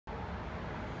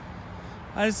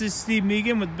Hi, this is Steve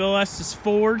Megan with Bill Estes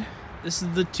Ford. This is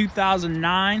the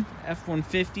 2009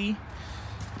 F-150.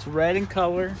 It's red in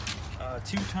color,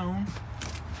 two-tone,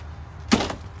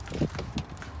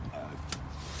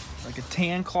 like a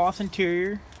tan cloth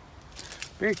interior.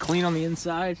 Very clean on the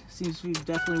inside. Seems to be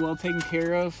definitely well taken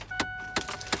care of.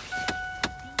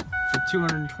 For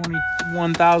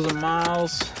 221,000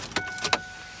 miles.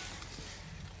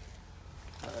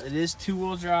 It is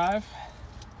two-wheel drive.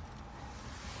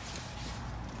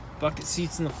 Bucket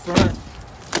seats in the front.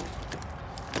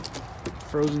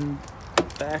 Frozen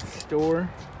back door.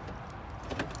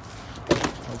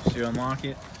 Helps you unlock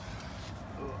it.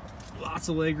 Lots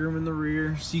of leg room in the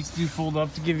rear. Seats do fold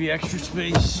up to give you extra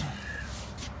space.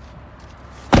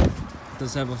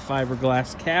 Does have a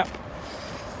fiberglass cap.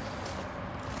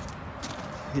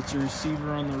 Hits your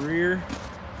receiver on the rear.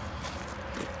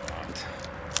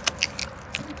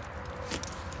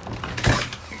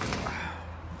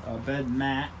 A bed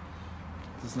mat.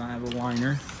 Does not have a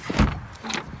liner.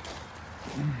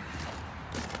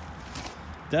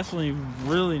 Definitely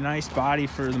really nice body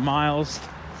for the miles.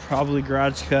 Probably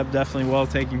garage kept, definitely well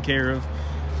taken care of.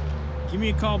 Give me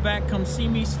a call back, come see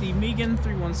me, Steve Megan,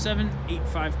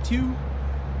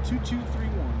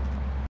 317-852-2231.